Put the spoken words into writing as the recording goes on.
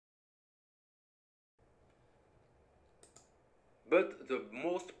But the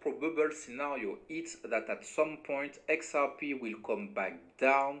most probable scenario is that at some point XRP will come back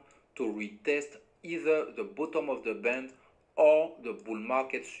down to retest either the bottom of the band or the bull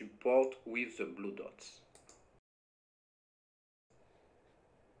market support with the blue dots.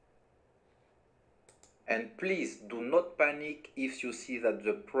 And please do not panic if you see that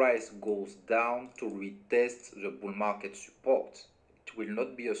the price goes down to retest the bull market support. It will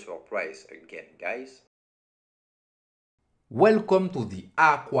not be a surprise again, guys. Welcome to the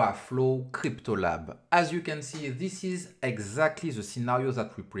Aquaflow Crypto Lab. As you can see, this is exactly the scenario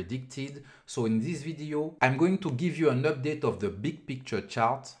that we predicted. So in this video, I'm going to give you an update of the big picture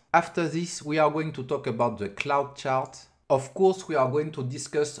chart. After this, we are going to talk about the cloud chart. Of course, we are going to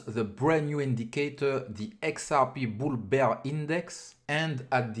discuss the brand new indicator, the XRP Bull Bear Index. And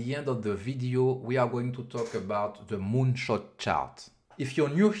at the end of the video, we are going to talk about the moonshot chart. If you're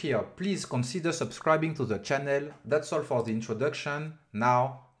new here, please consider subscribing to the channel. That's all for the introduction.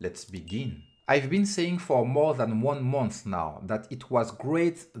 Now, let's begin. I've been saying for more than 1 month now that it was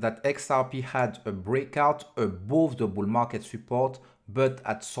great that XRP had a breakout above the bull market support, but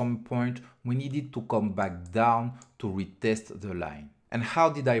at some point we needed to come back down to retest the line. And how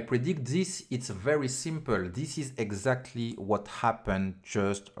did I predict this? It's very simple. This is exactly what happened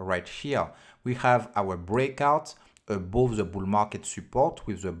just right here. We have our breakout above the bull market support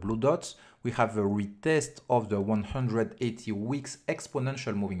with the blue dots. We have a retest of the 180 weeks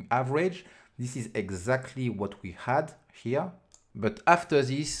exponential moving average. This is exactly what we had here. But after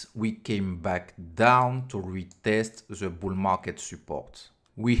this, we came back down to retest the bull market support.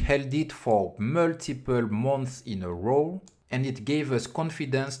 We held it for multiple months in a row, and it gave us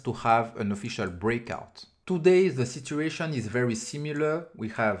confidence to have an official breakout. Today, the situation is very similar. We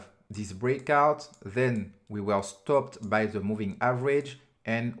have this breakout, then we were stopped by the moving average,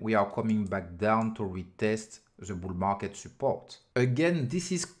 and we are coming back down to retest the bull market support. Again,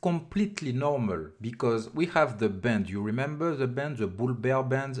 this is completely normal because we have the band. You remember the band, the bull bear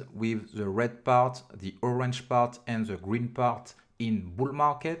band with the red part, the orange part, and the green part in bull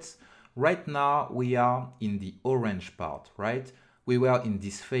markets. Right now, we are in the orange part, right? We were in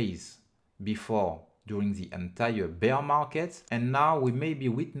this phase before during the entire bear market, and now we may be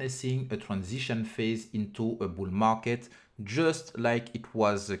witnessing a transition phase into a bull market, just like it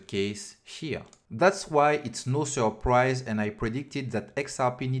was the case here. That's why it's no surprise, and I predicted that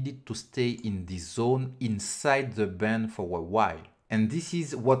XRP needed to stay in this zone inside the band for a while. And this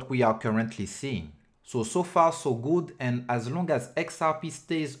is what we are currently seeing. So far so good, and as long as XRP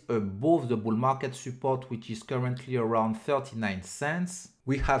stays above the bull market support, which is currently around 39 cents,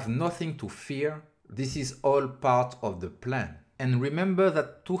 we have nothing to fear. This is all part of the plan. And remember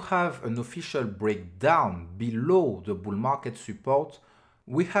that to have an official breakdown below the bull market support,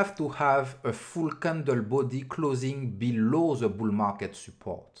 we have to have a full candle body closing below the bull market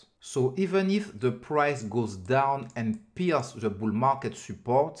support. So even if the price goes down and pierces the bull market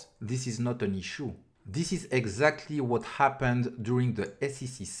support, this is not an issue. This is exactly what happened during the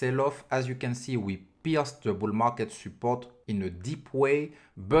SEC sell-off. As you can see, we pierced the bull market support in a deep way,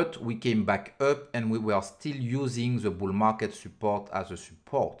 but we came back up and we were still using the bull market support as a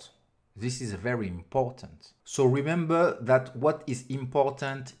support. This is very important. So remember that what is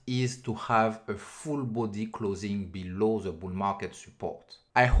important is to have a full body closing below the bull market support.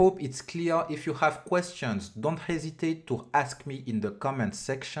 I hope it's clear. If you have questions, don't hesitate to ask me in the comment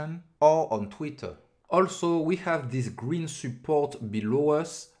section or on Twitter. Also, we have this green support below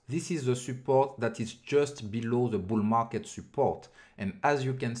us. This is the support that is just below the bull market support. And as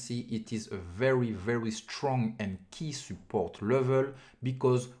you can see, it is a very, very strong and key support level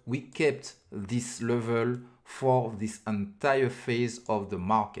because we kept this level for this entire phase of the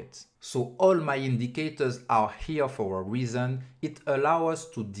market. So all my indicators are here for a reason. It allows us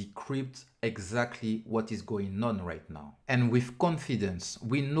to decrypt exactly what is going on right now. And with confidence,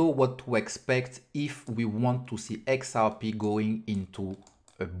 we know what to expect if we want to see XRP going into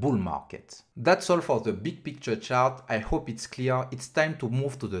a bull market. That's all for the big picture chart. I hope it's clear. It's time to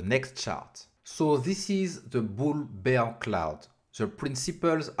move to the next chart. So this is the bull bear cloud. The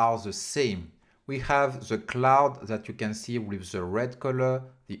principles are the same. We have the cloud that you can see with the red color,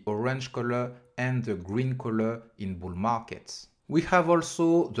 the orange color, and the green color in bull markets. We have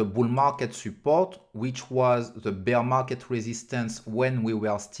also the bull market support, which was the bear market resistance when we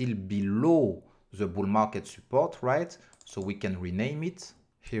were still below the bull market support, right? So we can rename it.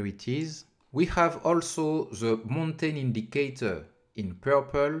 Here it is. We have also the mountain indicator in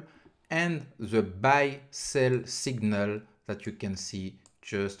purple and the buy-sell signal that you can see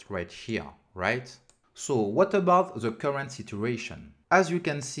just right here, right? So what about the current situation? As you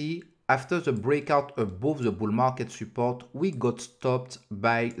can see, After the breakout above the bull market support, we got stopped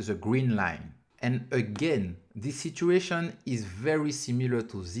by the green line. And again, this situation is very similar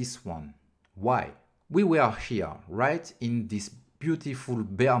to this one. Why? We were here, right, in this beautiful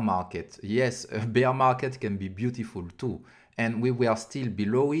bear market. Yes, a bear market can be beautiful too. And we were still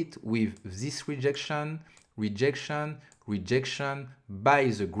below it with this rejection, rejection, rejection by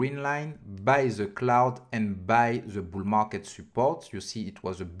the green line, by the cloud, and by the bull market support. You see, it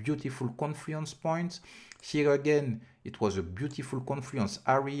was a beautiful confluence point. Here again, it was a beautiful confluence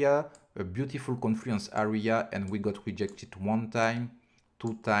area, and we got rejected 1 time,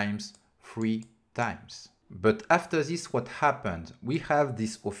 2 times, 3 times. But after this, what happened? We have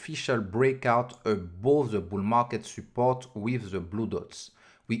this official breakout above the bull market support with the blue dots.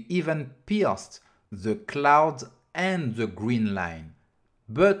 We even pierced the cloud and the green line.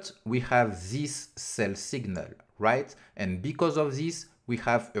 But we have this sell signal, right? And because of this, we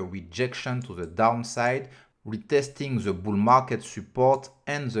have a rejection to the downside, retesting the bull market support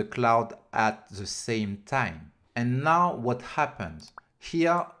and the cloud at the same time. And now what happens?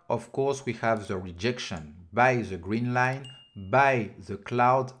 Here, of course, we have the rejection by the green line, by the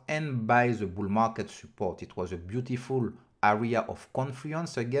cloud, and by the bull market support. It was a beautiful area of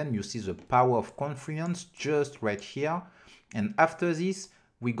confluence. Again, you see the power of confluence just right here. And after this,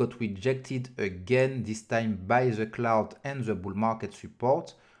 we got rejected again, this time by the cloud and the bull market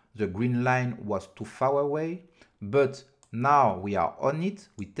support. The green line was too far away, but now we are on it,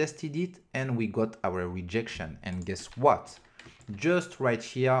 we tested it, and we got our rejection. And guess what? Just right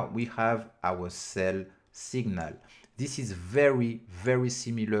here, we have our sell signal. This is very, very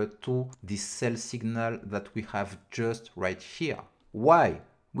similar to the sell signal that we have just right here. Why?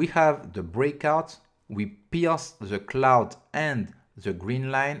 We have the breakout, we pierce the cloud and the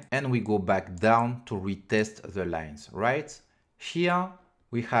green line, and we go back down to retest the lines, right? Here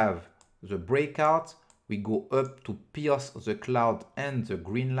we have the breakout, we go up to pierce the cloud and the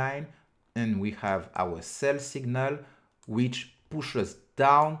green line, and we have our sell signal, which pushes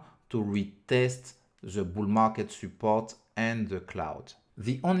down to retest the bull market support and the cloud.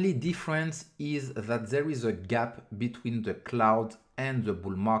 The only difference is that there is a gap between the cloud and the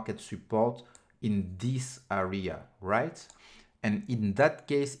bull market support in this area, right? And in that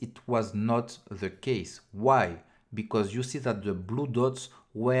case, it was not the case. Why? Because you see that the blue dots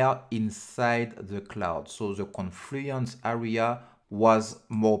were inside the cloud. So the confluence area was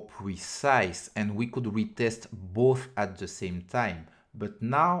more precise and we could retest both at the same time. But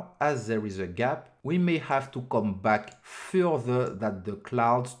now, as there is a gap, we may have to come back further than the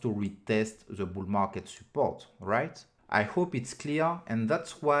clouds to retest the bull market support, right? I hope it's clear, and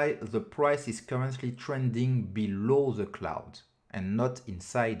that's why the price is currently trending below the cloud and not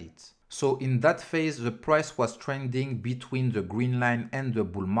inside it. So in that phase, the price was trending between the green line and the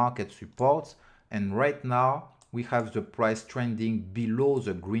bull market support, and right now we have the price trending below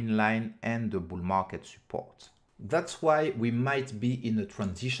the green line and the bull market support. That's why we might be in a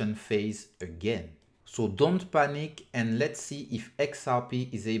transition phase again. So don't panic and let's see if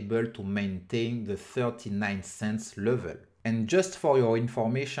XRP is able to maintain the 39 cents level. And just for your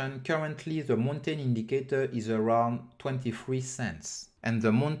information, currently the mountain indicator is around 23 cents. And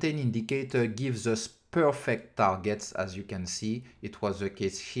the mountain indicator gives us perfect targets, as you can see. It was the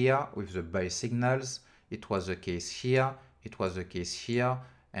case here with the buy signals. It was the case here. It was the case here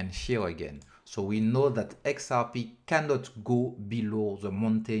and here again. So we know that XRP cannot go below the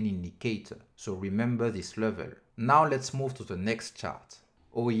mountain indicator. So remember this level. Now let's move to the next chart.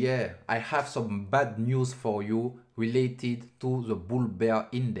 Oh yeah, I have some bad news for you related to the bull bear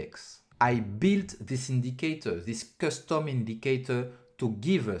index. I built this indicator, this custom indicator, to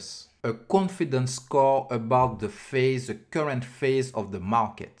give us a confidence score about the phase, the current phase of the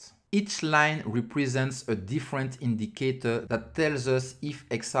market. Each line represents a different indicator that tells us if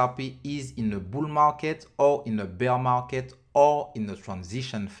XRP is in a bull market or in a bear market or in a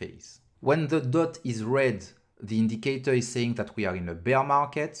transition phase. When the dot is red, the indicator is saying that we are in a bear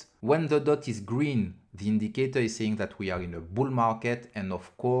market. When the dot is green, the indicator is saying that we are in a bull market. And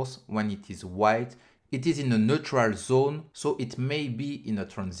of course, when it is white, it is in a neutral zone, so it may be in a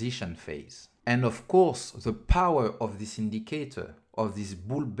transition phase. And of course, the power of this indicator, of this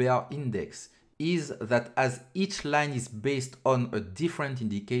bull bear index, is that as each line is based on a different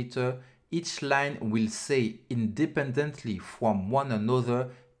indicator, each line will say independently from one another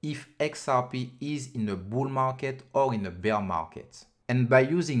if XRP is in a bull market or in a bear market. And by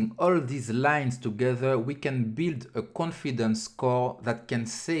using all these lines together, we can build a confidence score that can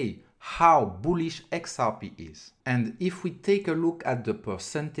say how bullish XRP is. And if we take a look at the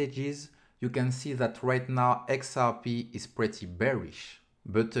percentages, you can see that right now XRP is pretty bearish.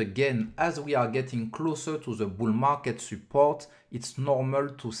 But again, as we are getting closer to the bull market support, it's normal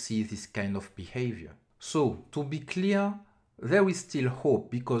to see this kind of behavior. So to be clear, there is still hope,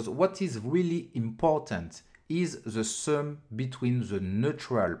 because what is really important is the sum between the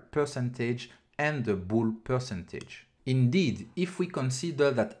neutral percentage and the bull percentage. Indeed, if we consider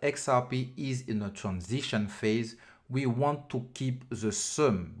that XRP is in a transition phase, we want to keep the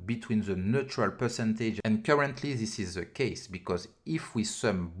sum between the neutral percentage, and currently this is the case, because if we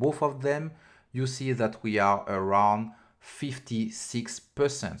sum both of them, you see that we are around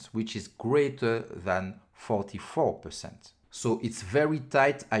 56%, which is greater than 44%. So it's very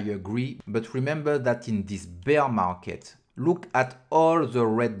tight, I agree, but remember that in this bear market, look at all the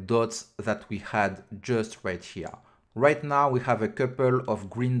red dots that we had just right here. Right now we have a couple of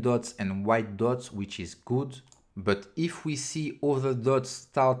green dots and white dots, which is good. But if we see other dots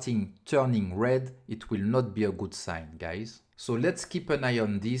starting turning red, it will not be a good sign, guys. So let's keep an eye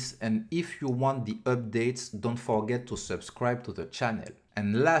on this, and if you want the updates, don't forget to subscribe to the channel.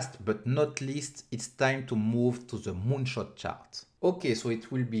 And last but not least, it's time to move to the moonshot chart. Okay, so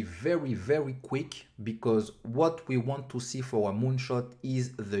it will be very quick, because what we want to see for a moonshot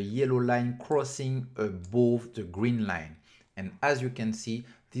is the yellow line crossing above the green line. And as you can see,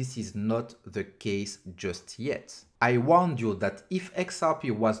 this is not the case just yet. I warned you that if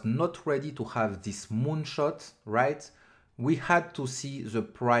XRP was not ready to have this moonshot, right, we had to see the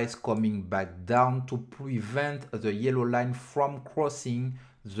price coming back down to prevent the yellow line from crossing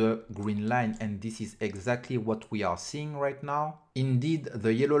the green line, and this is exactly what we are seeing right now. Indeed,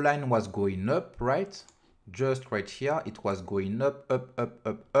 the yellow line was going up, right? Just right here, it was going up,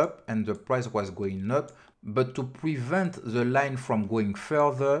 and the price was going up. But to prevent the line from going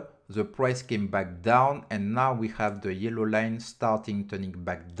further, the price came back down, and now we have the yellow line starting turning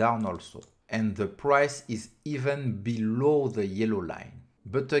back down also. And the price is even below the yellow line.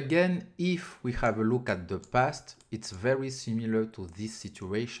 But again, if we have a look at the past, it's very similar to this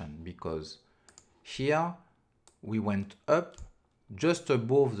situation, because here we went up just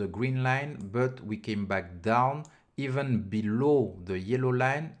above the green line, but we came back down even below the yellow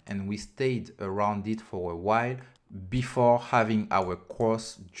line, and we stayed around it for a while before having our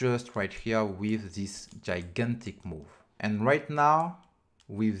cross just right here with this gigantic move. And right now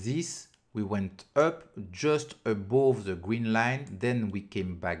with this, we went up just above the green line, then we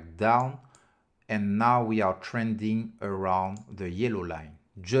came back down, and now we are trending around the yellow line,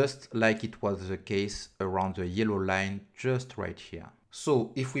 just like it was the case around the yellow line just right here.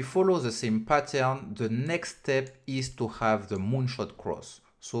 So if we follow the same pattern, the next step is to have the moonshot cross.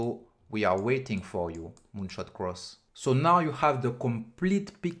 So we are waiting for you, moonshot cross. So now you have the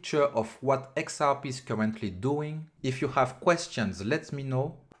complete picture of what XRP is currently doing. If you have questions, let me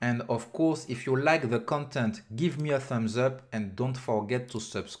know. And of course, if you like the content, give me a thumbs up, and don't forget to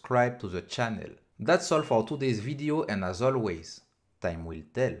subscribe to the channel. That's all for today's video, and as always, time will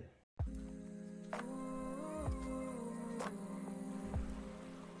tell.